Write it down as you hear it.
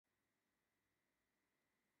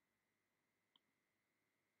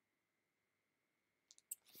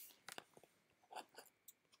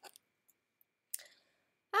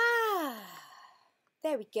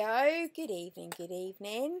There we go. Good evening, good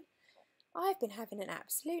evening. I've been having an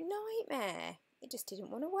absolute nightmare. It just didn't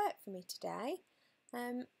want to work for me today.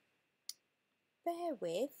 Bear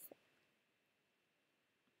with.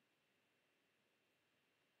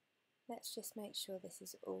 Let's just make sure this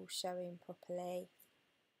is all showing properly.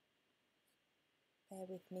 Bear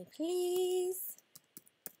with me, please.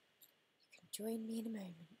 You can join me in a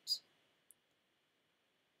moment.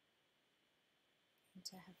 I'm going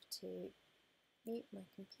to have to mute my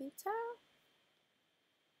computer.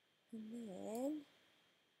 And then,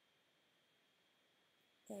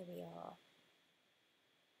 there we are.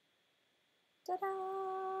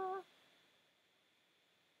 Ta-da!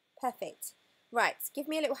 Perfect. Right, give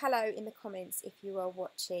me a little hello in the comments if you are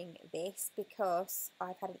watching this, because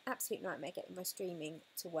I've had an absolute nightmare getting my streaming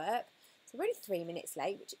to work. So we're only 3 minutes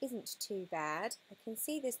late, which isn't too bad. I can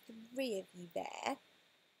see there's 3 of you there.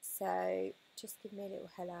 So just give me a little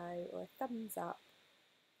hello or a thumbs up.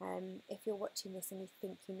 If you're watching this and you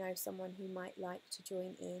think you know someone who might like to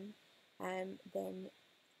join in, then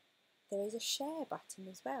there is a share button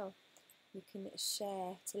as well. You can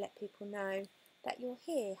share to let people know that you're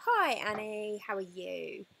here. Hi Annie, how are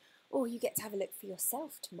you? Or you get to have a look for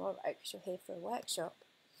yourself tomorrow because you're here for a workshop.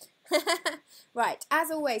 Right, as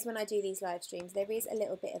always when I do these live streams there is a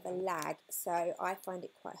little bit of a lag, so I find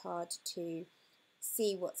it quite hard to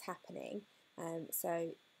see what's happening.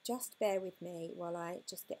 So just bear with me while I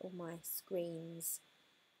just get all my screens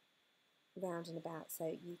round and about so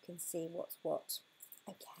you can see what's what.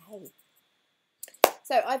 Okay.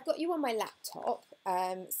 So I've got you on my laptop,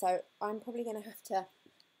 so I'm probably going to have to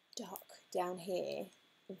duck down here.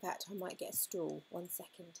 In fact, I might get a stool. 1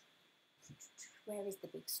 second. Where is the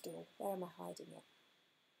big stool? Where am I hiding it?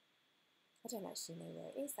 I don't actually know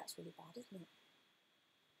where it is. That's really bad, isn't it?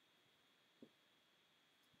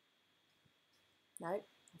 No,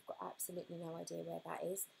 I've got absolutely no idea where that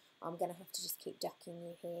is. I'm going to have to just keep ducking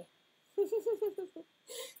you here.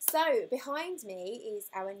 So behind me is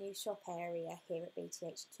our new shop area here at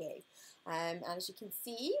BTHQ, and as you can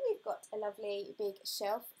see we've got a lovely big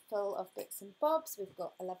shelf full of bits and bobs. We've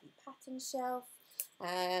got a lovely pattern shelf.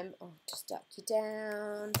 I'll just duck you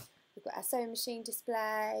down. We've got our sewing machine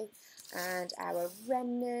display and our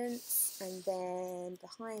remnants, and then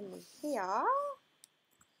behind me here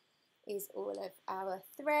is all of our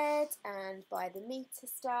thread and by the meter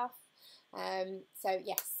stuff. So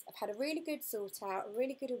yes, I've had a really good sort out, a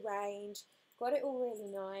really good arrange, got it all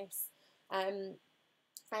really nice,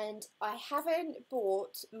 and I haven't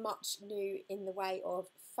bought much new in the way of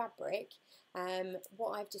fabric.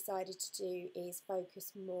 What I've decided to do is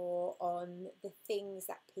focus more on the things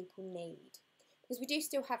that people need, because we do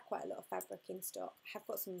still have quite a lot of fabric in stock. I have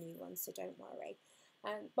got some new ones, so don't worry.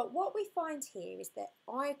 But what we find here is that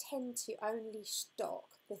I tend to only stock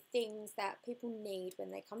the things that people need when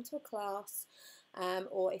they come to a class,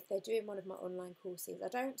 or if they're doing one of my online courses. I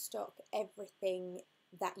don't stock everything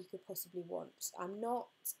that you could possibly want. I'm not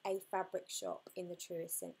a fabric shop in the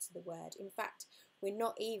truest sense of the word. In fact, we're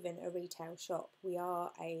not even a retail shop. We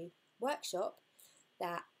are a workshop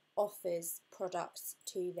that offers products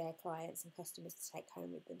to their clients and customers to take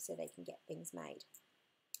home with them so they can get things made.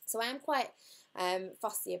 So I am quite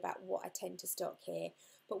fussy about what I tend to stock here.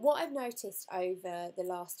 But what I've noticed over the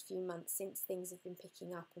last few months, since things have been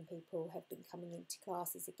picking up and people have been coming into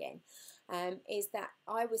classes again, is that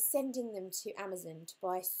I was sending them to Amazon to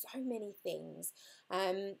buy so many things.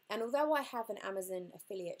 And although I have an Amazon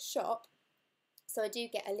affiliate shop, so I do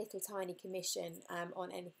get a little tiny commission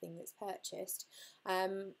on anything that's purchased,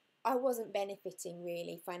 I wasn't benefiting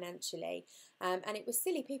really financially, and it was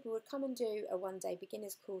silly. People would come and do a one-day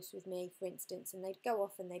beginner's course with me, for instance, and they'd go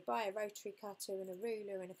off and they'd buy a rotary cutter and a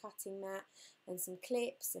ruler and a cutting mat and some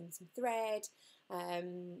clips and some thread.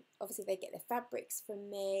 Obviously they get their fabrics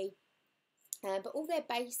from me, but all their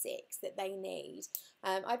basics that they need,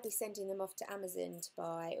 I'd be sending them off to Amazon to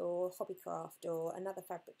buy, or Hobbycraft or another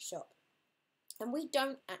fabric shop. And we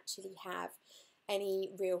don't actually have any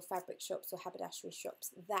real fabric shops or haberdashery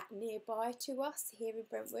shops that nearby to us here in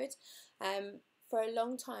Brentwood. For a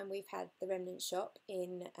long time we've had the Remnant shop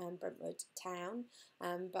in Brentwood town,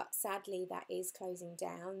 but sadly that is closing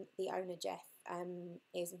down. The owner, Jeff,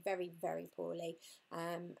 is very, very poorly,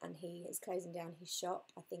 and he is closing down his shop.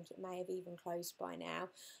 I think it may have even closed by now.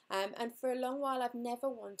 And for a long while I've never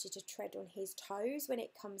wanted to tread on his toes when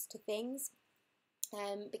it comes to things.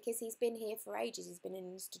 Because he's been here for ages. He's been in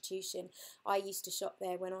an institution. I used to shop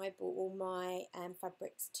there when I bought all my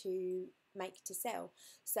fabrics to make to sell.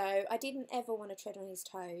 So I didn't ever want to tread on his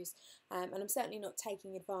toes, and I'm certainly not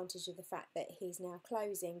taking advantage of the fact that he's now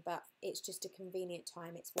closing, but it's just a convenient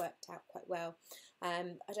time. It's worked out quite well.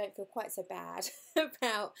 I don't feel quite so bad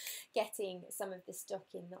about getting some of the stock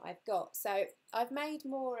in that I've got. So I've made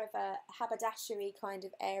more of a haberdashery kind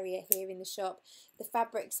of area here in the shop. The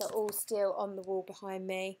fabrics are all still on the wall behind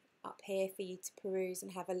me up here for you to peruse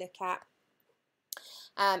and have a look at.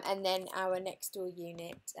 And then our next door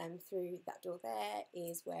unit through that door there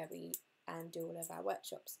is where we do all of our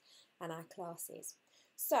workshops and our classes.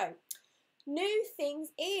 So new things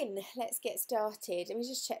in. Let's get started. Let me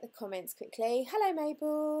just check the comments quickly. Hello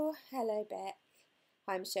Mabel. Hello Beck.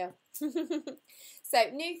 Hi Michelle. So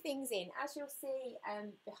new things in. As you'll see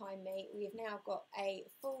behind me, we have now got a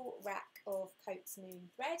full rack of Coats Moon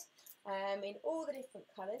thread in all the different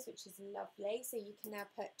colours, which is lovely. So you can now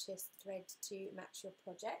purchase thread to match your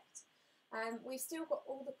project. We've still got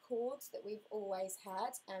all the cords that we've always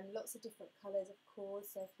had, lots of different colours of cords.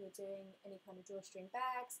 So if you're doing any kind of drawstring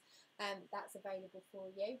bags, that's available for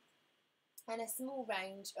you. And a small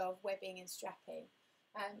range of webbing and strapping.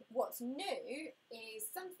 What's new is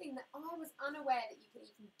something that I was unaware that you could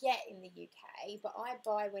even get in the UK, but I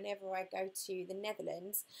buy whenever I go to the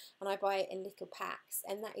Netherlands, and I buy it in little packs,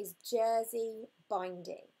 and that is jersey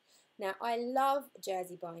binding. Now I love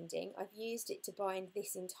jersey binding. I've used it to bind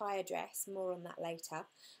this entire dress, more on that later,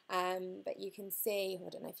 but you can see, I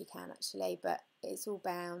don't know if you can actually, but it's all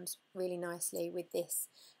bound really nicely with this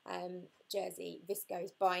jersey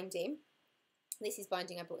viscose binding. This is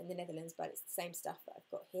binding I bought in the Netherlands, but it's the same stuff that I've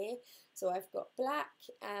got here. So I've got black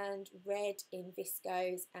and red in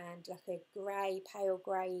viscose and like a grey, pale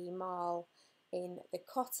grey marl in the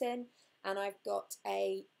cotton. And I've got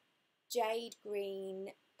a jade green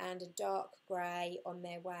and a dark grey on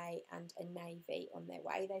their way and a navy on their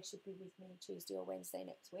way. They should be with me Tuesday or Wednesday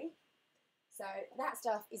next week. So that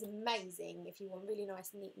stuff is amazing if you want really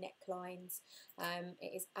nice neat necklines.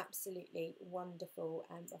 It is absolutely wonderful,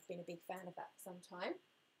 and I've been a big fan of that for some time.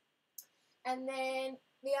 And then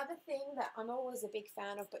the other thing that I'm always a big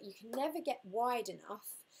fan of, but you can never get wide enough,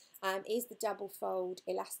 is the double fold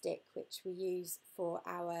elastic, which we use for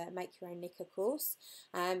our make your own knicker course.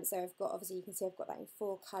 So I've got, obviously you can see I've got that in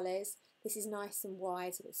 4 colours. This is nice and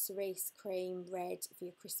wide, so it's cerise, cream, red for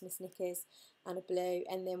your Christmas knickers, and a blue,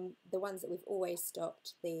 and then the ones that we've always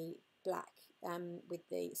stocked, the black with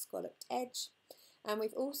the scalloped edge. And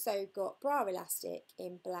we've also got bra elastic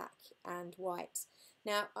in black and white.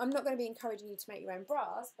 Now, I'm not going to be encouraging you to make your own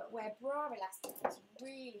bras, but where bra elastic is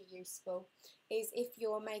really useful is if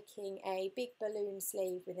you're making a big balloon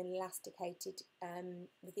sleeve with an elasticated,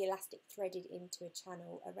 with the elastic threaded into a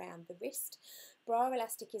channel around the wrist. Bra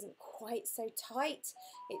elastic isn't quite so tight,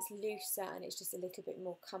 it's looser and it's just a little bit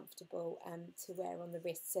more comfortable to wear on the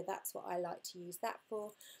wrist. So that's what I like to use that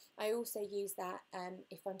for. I also use that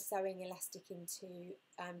if I'm sewing elastic into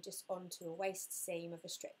just onto a waist seam of a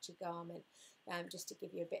stretchy garment, just to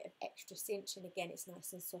give you a bit of extra cinch, and again it's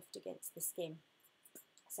nice and soft against the skin.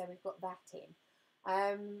 So we've got that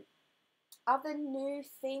in. Other new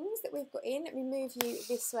things that we've got in, let me move you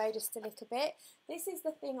this way just a little bit. This is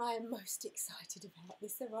the thing I am most excited about.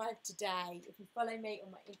 This arrived today. If you follow me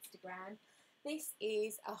on my Instagram, this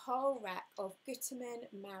is a whole rack of Gutermann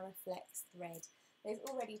Maraflex thread. There's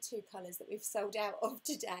already 2 colours that we've sold out of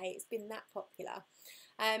today. It's been that popular.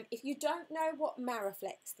 If you don't know what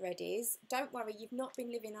Maraflex thread is, don't worry, you've not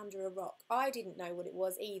been living under a rock. I didn't know what it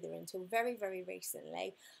was either until very, very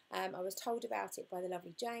recently. I was told about it by the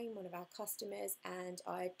lovely Jane, one of our customers, and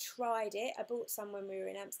I tried it. I bought some when we were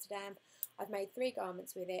in Amsterdam. I've made 3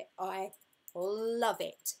 garments with it. I love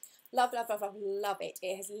it. Love, love, love, love, love it.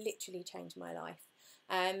 It has literally changed my life.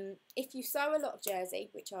 If you sew a lot of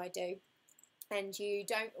jersey, which I do, and you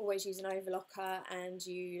don't always use an overlocker and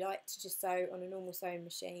you like to just sew on a normal sewing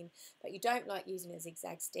machine, but you don't like using a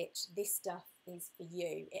zigzag stitch, this stuff is for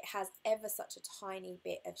you. It has ever such a tiny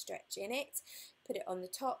bit of stretch in it. Put it on the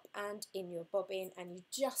top and in your bobbin, and you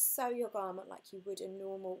just sew your garment like you would a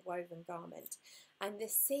normal woven garment. And the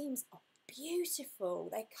seams are beautiful.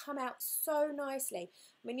 They come out so nicely.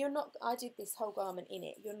 I mean, I did this whole garment in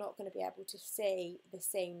it. You're not going to be able to see the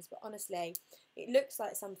seams, but honestly, it looks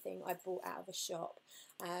like something I bought out of a shop.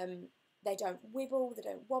 They don't wibble, they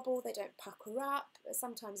don't wobble, they don't pucker up.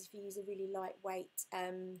 Sometimes if you use a really lightweight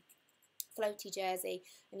floaty jersey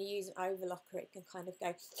and you use an overlocker, it can kind of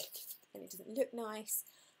go and it doesn't look nice.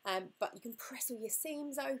 But you can press all your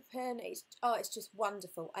seams open. It's just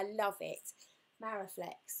wonderful. I love it.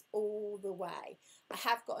 Maraflex all the way. I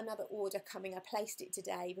have got another order coming. I placed it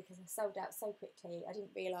today because I sold out so quickly. I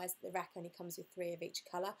didn't realise that the rack only comes with 3 of each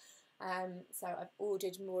colour. So I've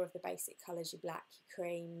ordered more of the basic colours, your black, your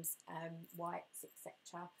creams, whites,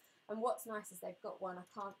 etc. And what's nice is they've got one,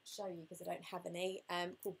 I can't show you because I don't have any,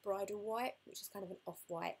 called Bridal White, which is kind of an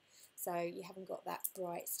off-white. So you haven't got that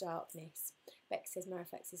bright starkness. Beck says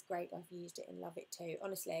Mariflex is great, I've used it and love it too.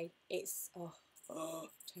 Honestly, it's,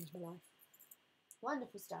 changed my life.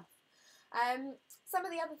 Wonderful stuff. Some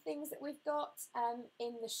of the other things that we've got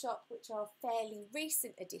in the shop, which are fairly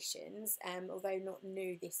recent additions, although not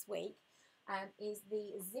new this week, is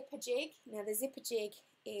the Zipper Jig. Now the Zipper Jig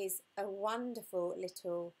is a wonderful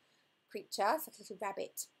little creature. It's like a little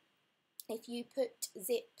rabbit. If you put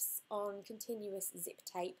zips on continuous zip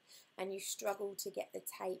tape and you struggle to get the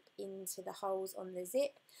tape into the holes on the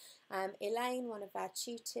zip, Elaine, one of our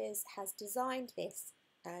tutors, has designed this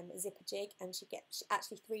zipper jig, and she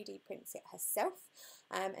actually 3D prints it herself,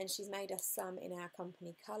 and she's made us some in our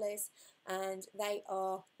company colours, and they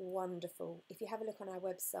are wonderful. If you have a look on our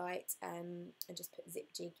website and just put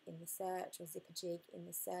zip jig in the search or zipper jig in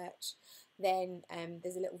the search, then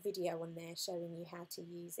there's a little video on there showing you how to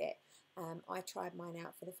use it. I tried mine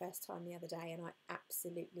out for the first time the other day and I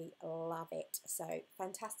absolutely love it. So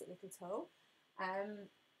fantastic little tool.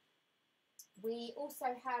 We also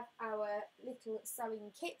have our little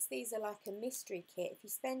sewing kits. These are like a mystery kit. If you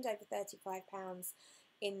spend over £35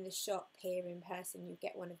 in the shop here in person, you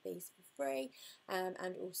get one of these for free, and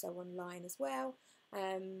also online as well.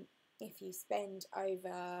 If you spend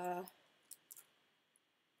over,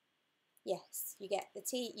 yes, you get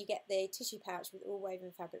the tissue pouch with all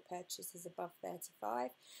woven fabric purchases above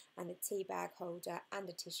 35, and a tea bag holder and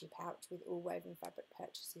a tissue pouch with all woven fabric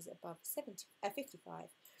purchases above 55.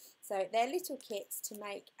 So they're little kits to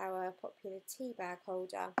make our popular tea bag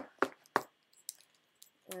holder,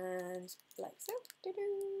 and like so,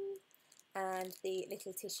 and the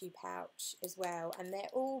little tissue pouch as well. And they're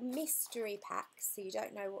all mystery packs, so you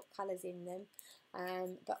don't know what colour's in them,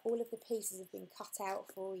 but all of the pieces have been cut out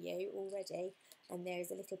for you already, and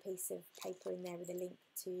there's a little piece of paper in there with a link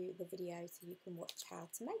to the video so you can watch how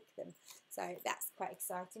to make them. So that's quite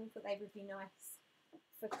exciting. Thought they would be nice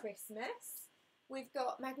for Christmas. We've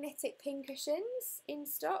got magnetic pin cushions in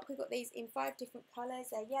stock. We've got these in 5 different colours.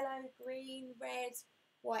 They're yellow, green, red,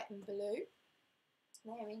 white and blue.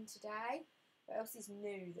 They're in today. What else is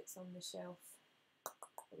new that's on the shelf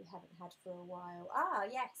that we haven't had for a while? Ah,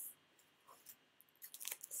 yes.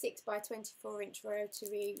 6 by 24 inch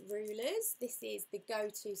rotary rulers. This is the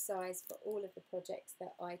go-to size for all of the projects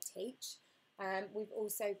that I teach. We've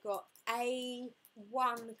also got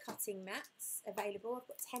A1 cutting mats available. I've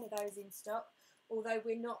got 10 of those in stock. Although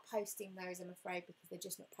we're not posting those, I'm afraid, because they're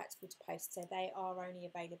just not practical to post. So they are only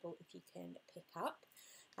available if you can pick up.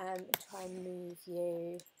 Try and move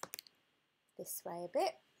you this way a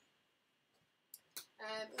bit.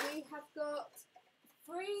 We have got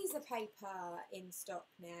freezer paper in stock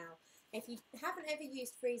now. If you haven't ever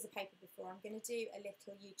used freezer paper before, I'm going to do a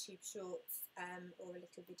little YouTube shorts or a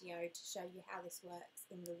little video to show you how this works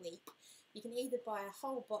in the week. You can either buy a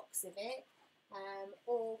whole box of it,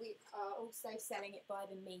 or we are also selling it by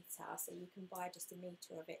the metre, so you can buy just a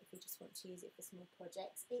metre of it if you just want to use it for small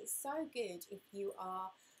projects. It's so good if you are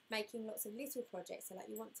making lots of little projects, so like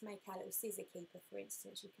you want to make a little scissor keeper, for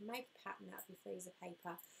instance. You can make a pattern out of your freezer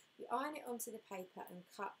paper, you iron it onto the paper and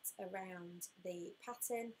cut around the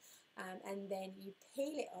pattern, and then you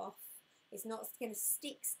peel it off. It's not going to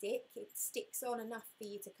stick, it sticks on enough for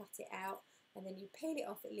you to cut it out, and then you peel it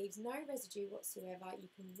off. It leaves no residue whatsoever.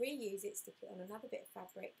 You can reuse it, stick it on another bit of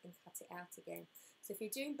fabric and cut it out again. So if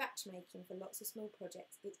you're doing batch making for lots of small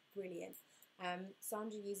projects, it's brilliant.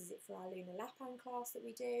 Sandra uses it for our Luna Lappan class that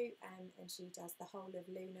we do, and she does the whole of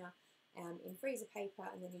Luna in freezer paper,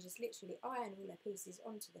 and then you just literally iron all her pieces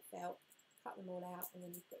onto the felt, cut them all out, and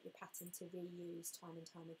then you've got your pattern to reuse time and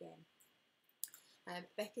time again.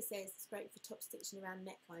 Becca says it's great for top stitching around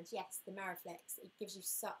necklines. Yes, the Mariflex, it gives you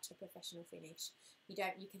such a professional finish. You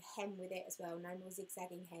can hem with it as well, no more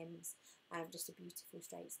zigzagging hems, just a beautiful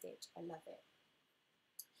straight stitch. I love it.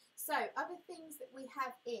 So, other things that we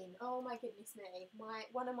have in, oh my goodness me,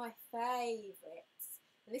 one of my favourites,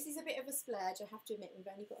 and this is a bit of a splurge, I have to admit, we've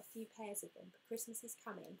only got a few pairs of them, but Christmas is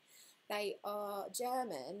coming. They are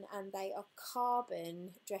German and they are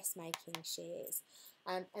carbon dressmaking shears,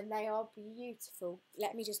 and they are beautiful.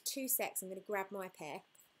 Let me just 2 secs, I'm going to grab my pair.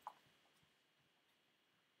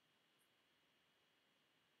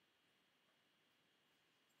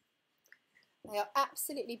 They are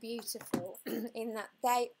absolutely beautiful in that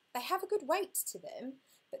they have a good weight to them,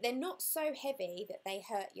 but they're not so heavy that they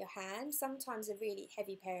hurt your hand. Sometimes a really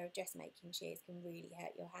heavy pair of dressmaking shears can really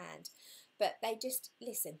hurt your hand, but they just,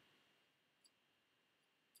 listen,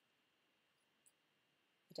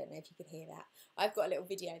 I don't know if you can hear that. I've got a little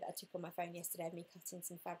video that I took on my phone yesterday of me cutting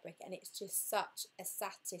some fabric, and it's just such a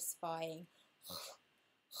satisfying.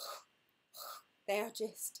 They are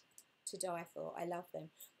just to die for. I love them.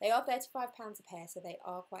 They are £35 a pair, so they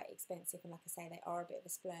are quite expensive, and like I say, they are a bit of a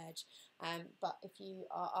splurge. But if you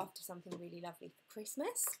are after something really lovely for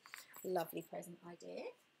Christmas, lovely present idea.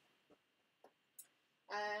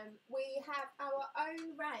 We have our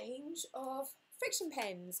own range of friction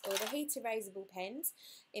pens, or the heat erasable pens,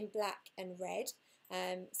 in black and red.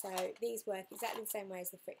 So these work exactly the same way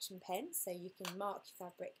as the friction pens, so you can mark your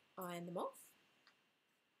fabric, iron them off.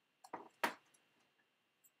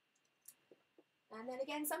 And then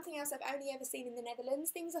again, something else I've only ever seen in the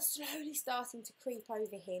Netherlands, things are slowly starting to creep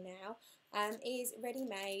over here now, is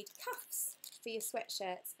ready-made cuffs for your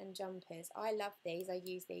sweatshirts and jumpers. I love these. I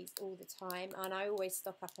use these all the time, and I always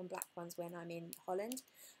stock up on black ones when I'm in Holland.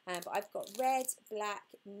 But I've got red, black,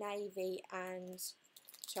 navy and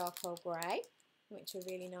charcoal grey, which are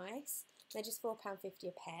really nice. They're just £4.50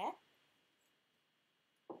 a pair.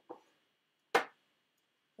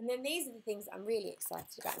 And then these are the things that I'm really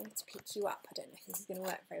excited about. I'm going to pick you up. I don't know if this is going to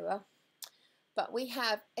work very well. But we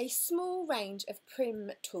have a small range of prim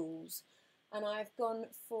tools. And I've gone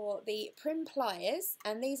for the prim pliers.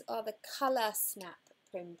 And these are the colour snap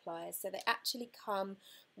prim pliers. So they actually come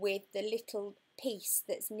with the little piece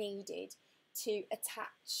that's needed to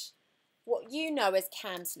attach what you know as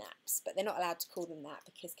cam snaps. But they're not allowed to call them that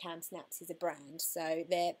because cam snaps is a brand. So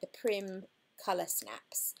they're the prim colour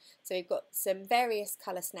snaps. So we've got some various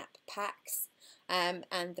colour snap packs and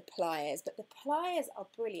the pliers, but the pliers are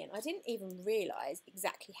brilliant. I didn't even realise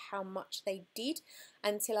exactly how much they did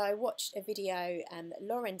until I watched a video that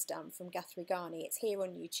Lauren's done from Guthrie Ghani. It's here on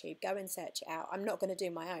YouTube, go and search it out. I'm not going to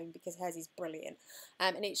do my own because hers is brilliant,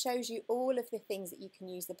 and it shows you all of the things that you can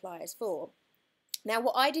use the pliers for. Now,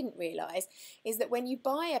 what I didn't realise is that when you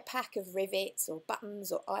buy a pack of rivets or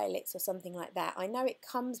buttons or eyelets or something like that, I know it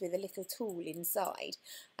comes with a little tool inside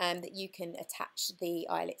that you can attach the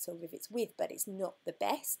eyelets or rivets with, but it's not the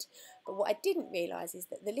best. But what I didn't realise is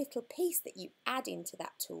that the little piece that you add into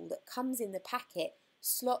that tool that comes in the packet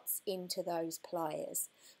slots into those pliers.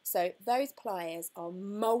 So those pliers are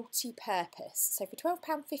multi-purpose. So for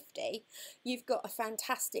 £12.50 you've got a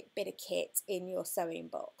fantastic bit of kit in your sewing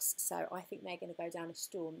box. So I think they're going to go down a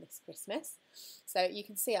storm this Christmas. So you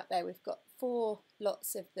can see up there we've got 4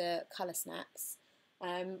 lots of the colour snaps.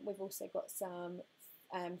 We've also got some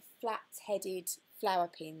flat-headed flower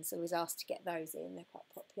pins. I was asked to get those in, they're quite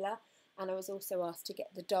popular. And I was also asked to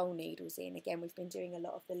get the doll needles in. Again, we've been doing a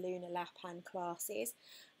lot of the lunar lap hand classes,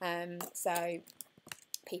 so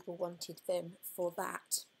people wanted them for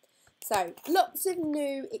that. So lots of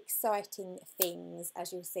new exciting things,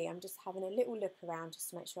 as you'll see. I'm just having a little look around just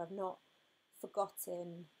to make sure I've not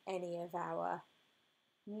forgotten any of our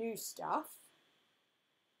new stuff.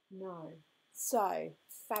 No. So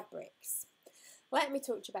fabrics. Let me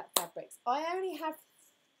talk to you about fabrics. I only have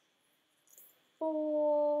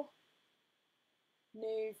 4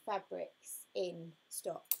 new fabrics in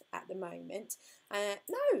stock at the moment.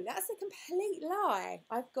 No, that's a complete lie.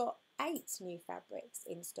 I've got 8 new fabrics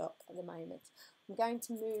in stock at the moment. I'm going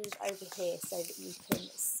to move over here so that you can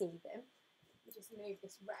see them. I'll just move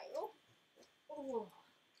this rail. Oh.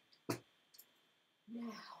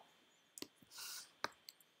 Now,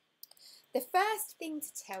 the first thing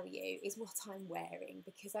to tell you is what I'm wearing,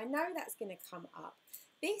 because I know that's going to come up.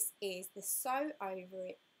 This is the Sew Over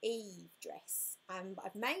It Eve dress.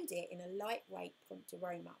 I've made it in a lightweight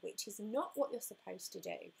ponte-roma, which is not what you're supposed to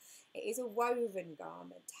do. It is a woven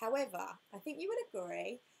garment. However, I think you would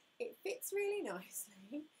agree, it fits really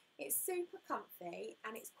nicely. It's super comfy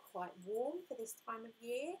and it's quite warm for this time of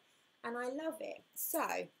year, and I love it.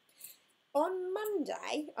 So, on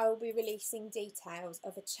Monday, I will be releasing details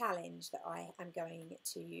of a challenge that I am going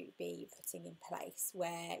to be putting in place,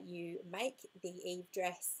 where you make the Eve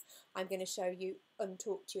dress. I'm going to show you and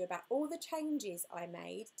talk to you about all the changes I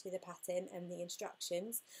made to the pattern and the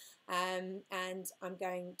instructions, and I'm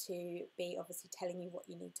going to be obviously telling you what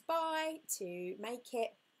you need to buy to make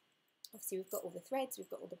it. Obviously we've got all the threads, we've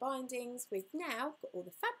got all the bindings, we've now got all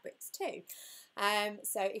the fabrics too.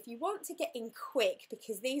 So if you want to get in quick,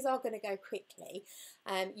 because these are going to go quickly,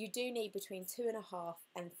 you do need between 2.5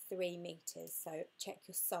 and 3 metres, so check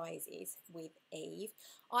your sizes with Eve.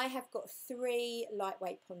 I have got 3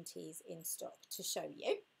 lightweight pontes in stock to show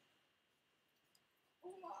you.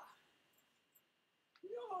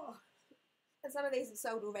 And some of these are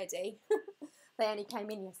sold already. They only came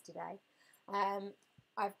in yesterday.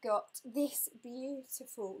 I've got this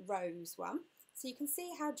beautiful rose one, so you can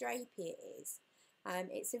see how drapey it is.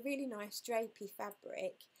 It's a really nice drapey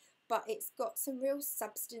fabric, but it's got some real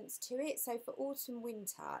substance to it. So for autumn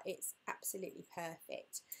winter, it's absolutely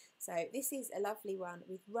perfect. So this is a lovely one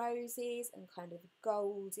with roses and kind of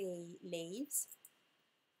goldy leaves.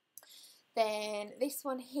 Then this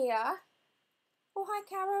one here. Oh, hi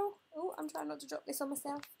Carol. Oh, I'm trying not to drop this on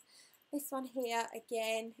myself. This one here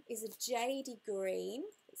again is a jadey green.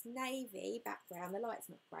 It's navy background. The light's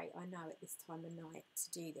not great, I know, at this time of night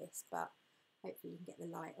to do this, but hopefully you can get the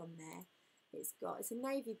light on there. It's a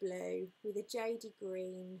navy blue with a jadey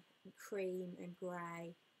green and cream and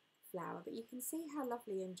grey flower, but you can see how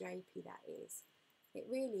lovely and drapey that is. It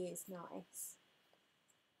really is nice.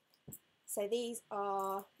 So these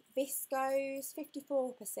are viscose,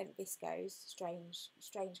 54% viscose,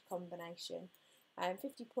 strange combination.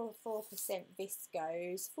 54%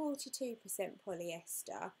 viscose, 42%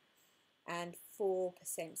 polyester, and 4%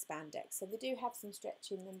 spandex. So they do have some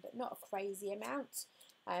stretch in them, but not a crazy amount,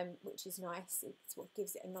 which is nice. It's what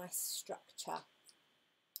gives it a nice structure,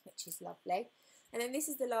 which is lovely. And then this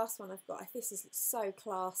is the last one I've got. This is so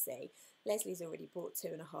classy. Leslie's already bought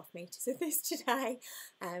 2.5 metres of this today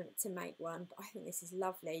to make one, but I think this is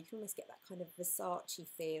lovely. You can almost get that kind of Versace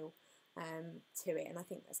feel to it, and I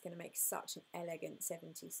think that's going to make such an elegant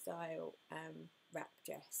 70s style wrap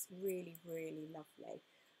dress. Really, really lovely.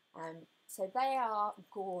 So they are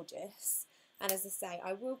gorgeous, and as I say,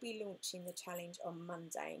 I will be launching the challenge on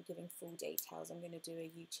Monday and giving full details. I'm going to do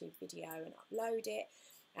a YouTube video and upload it.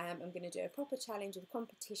 I'm going to do a proper challenge with a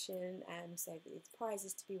competition, so there's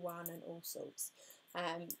prizes to be won and all sorts.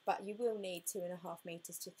 But you will need 2.5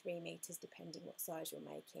 metres to 3 metres, depending what size you're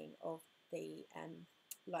making, of the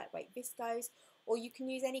lightweight viscose, or you can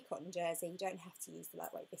use any cotton jersey. You don't have to use the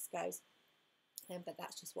lightweight viscose, but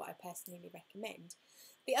that's just what I personally recommend.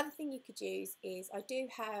 The other thing you could use is, I do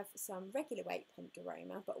have some regular weight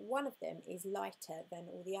Pontoroma, but one of them is lighter than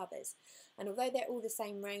all the others, and although they're all the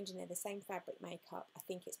same range and they're the same fabric makeup, I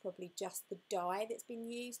think it's probably just the dye that's been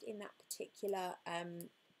used in that particular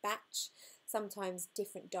batch. Sometimes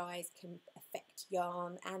different dyes can affect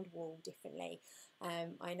yarn and wool differently.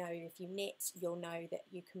 I know if you knit, you'll know that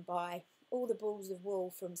you can buy all the balls of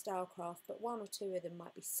wool from Stylecraft, but one or two of them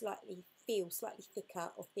might be slightly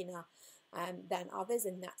thicker or thinner than others,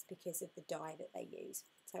 and that's because of the dye that they use.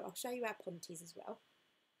 So I'll show you our Ponties as well.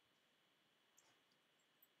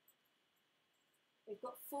 We've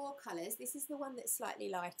got 4 colours. This is the one that's slightly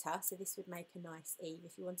lighter, so this would make a nice Eve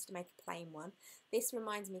if you wanted to make a plain one. This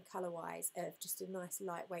reminds me colour-wise of just a nice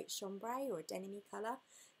lightweight chambray or a denim-y colour.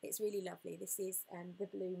 It's really lovely. This is the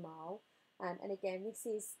Blue Marl. And again, this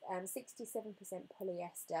is 67%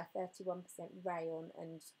 polyester, 31% rayon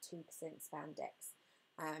and 2% spandex,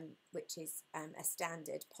 which is a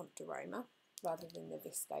standard Pontoroma rather than the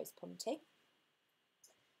viscose Ponte.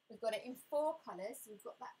 We've got it in 4 colours. So we've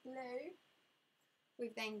got that blue.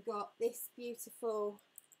 We've then got this beautiful,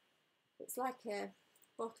 it's like a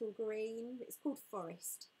bottle green, it's called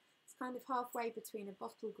Forest. It's kind of halfway between a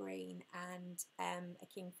bottle green and a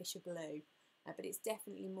Kingfisher blue, but it's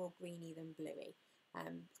definitely more greeny than bluey.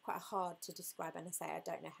 It's quite hard to describe, and I say I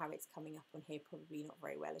don't know how it's coming up on here, probably not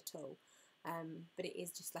very well at all. But it is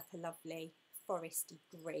just like a lovely foresty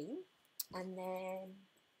green. And then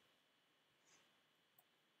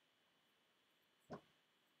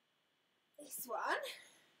this one,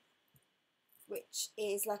 which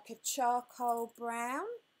is like a charcoal brown.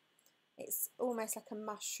 It's almost like a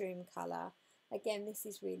mushroom colour. Again, this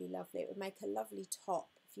is really lovely. It would make a lovely top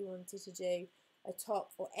if you wanted to do a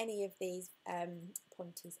top, or any of these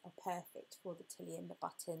Ponties are perfect for the tilly and the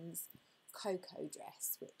buttons cocoa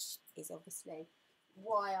dress, which is obviously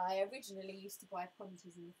why I originally used to buy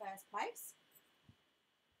Ponties in the first place.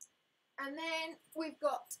 And then we've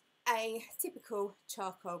got a typical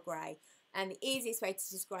charcoal grey, and the easiest way to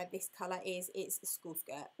describe this colour is it's a school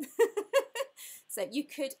skirt. So you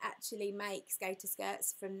could actually make skater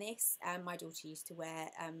skirts from this. My daughter used to wear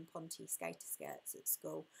Ponte skater skirts at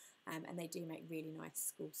school, and they do make really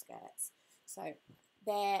nice school skirts. So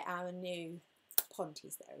they're our new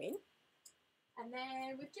Ponties that are in. And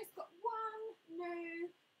then we've just got one new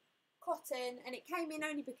cotton, and it came in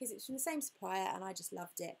only because it's from the same supplier and I just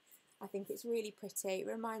loved it. I think it's really pretty. It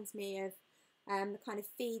reminds me of the kind of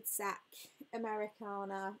feed sack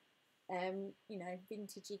Americana, you know,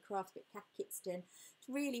 vintagey craft bit Kitston. It's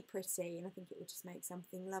really pretty, and I think it would just make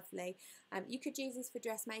something lovely. You could use this for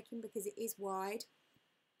dressmaking because it is wide,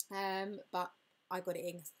 but I got it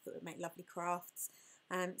in because I thought it would make lovely crafts.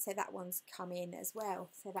 So that one's come in as well.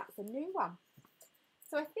 So that's a new one.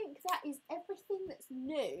 So I think that is everything that's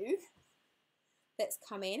new that's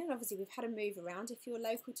come in, and obviously we've had a move around. If you're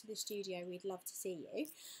local to the studio, we'd love to see you.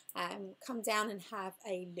 Come down and have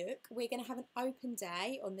a look. We're going to have an open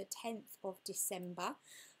day on the 10th of December.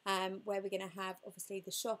 Where we're going to have obviously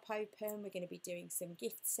the shop open. We're going to be doing some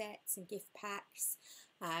gift sets and gift packs.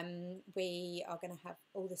 We are going to have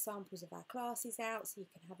all the samples of our classes out, so you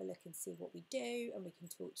can have a look and see what we do, and we can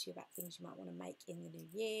talk to you about things you might want to make in the new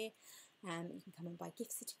year. You can come and buy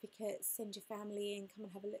gift certificates, send your family in, come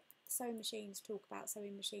and have a look at sewing machines, talk about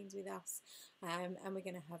sewing machines with us, and we're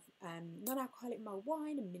going to have non-alcoholic mulled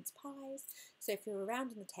wine and mince pies. So if you're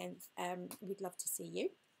around on the 10th, we'd love to see you.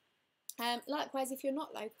 Likewise, if you're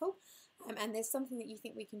not local and there's something that you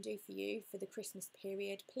think we can do for you for the Christmas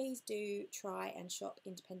period, please do try and shop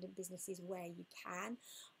independent businesses where you can.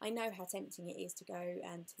 I know how tempting it is to go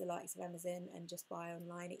to the likes of Amazon and just buy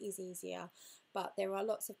online. It is easier, but there are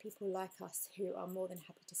lots of people like us who are more than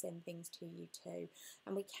happy to send things to you too,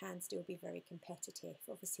 and we can still be very competitive.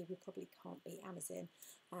 Obviously, we probably can't beat Amazon,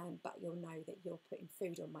 but you'll know that you're putting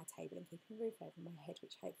food on my table and keeping a roof over my head,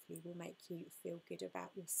 which hopefully will make you feel good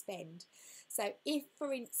about your spend. So if,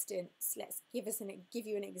 for instance, let's give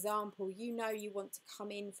you an example, you know you want to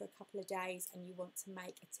come in for a couple of days and you want to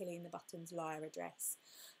make a Tilly and the Buttons lyre dress.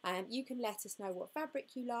 You can let us know what fabric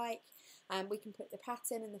you like, and we can put the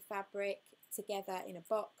pattern and the fabric together in a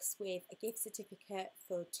box with a gift certificate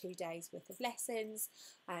for 2 days worth of lessons,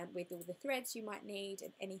 with all the threads you might need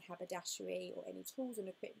and any haberdashery or any tools and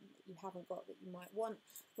equipment that you haven't got that you might want.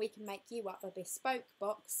 We can make you up a bespoke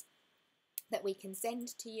box that we can send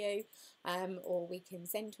to you, or we can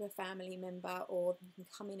send to a family member, or you can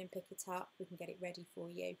come in and pick it up. We can get it ready for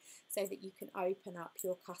you so that you can open up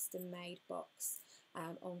your custom made box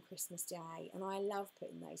on Christmas Day. And I love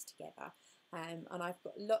putting those together. And I've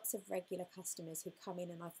got lots of regular customers who come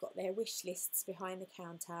in and I've got their wish lists behind the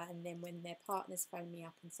counter, and then when their partners phone me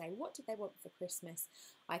up and say what do they want for Christmas,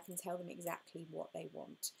 I can tell them exactly what they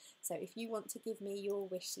want. So if you want to give me your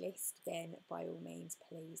wish list, then by all means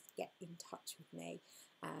please get in touch with me,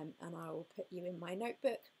 and I will put you in my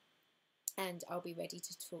notebook, and I'll be ready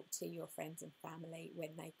to talk to your friends and family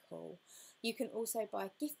when they call. You can also buy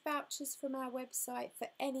gift vouchers from our website for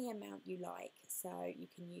any amount you like, so you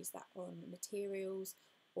can use that on materials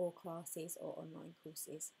or classes or online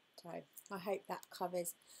courses. So I hope that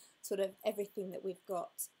covers sort of everything that we've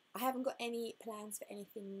got. I haven't got any plans for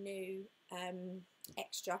anything new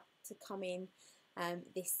extra to come in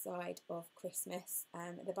this side of Christmas.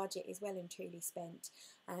 The budget is well and truly spent,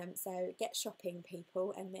 so get shopping,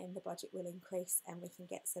 people, and then the budget will increase and we can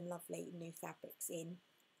get some lovely new fabrics in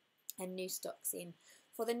and new stocks in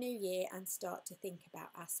for the new year and start to think about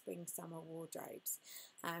our spring summer wardrobes.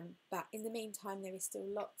 But in the meantime, there is still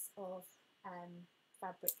lots of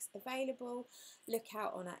fabrics available. Look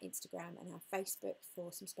out on our Instagram and our Facebook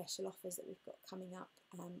for some special offers that we've got coming up.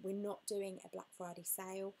 We're not doing a Black Friday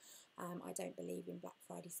sale. I don't believe in Black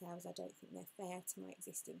Friday sales. I don't think they're fair to my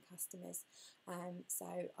existing customers, so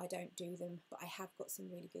I don't do them, but I have got some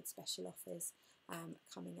really good special offers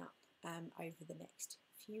coming up over the next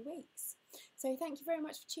few weeks. So thank you very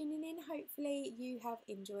much for tuning in. Hopefully you have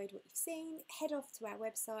enjoyed what you've seen. Head off to our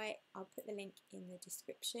website. I'll put the link in the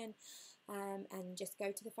description, and just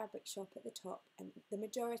go to the fabric shop at the top, and the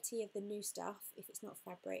majority of the new stuff, if it's not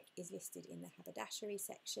fabric, is listed in the haberdashery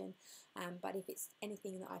section, but if it's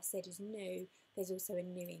anything that I've said is new, there's also a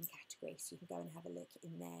new in category, so you can go and have a look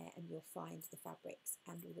in there and you'll find the fabrics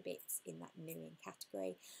and all the bits in that new in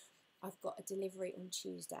category. I've got a delivery on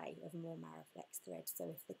Tuesday of more Mariflex thread, so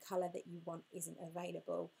if the colour that you want isn't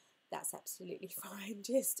available, that's absolutely fine.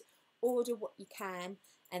 Just order what you can,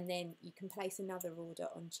 and then you can place another order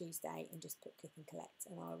on Tuesday and just put click and collect,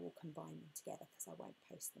 and I will combine them together because I won't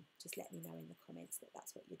post them. Just let me know in the comments that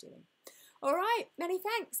that's what you're doing. All right, many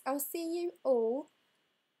thanks. I'll see you all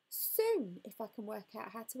soon if I can work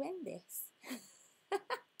out how to end this.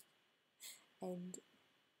 End.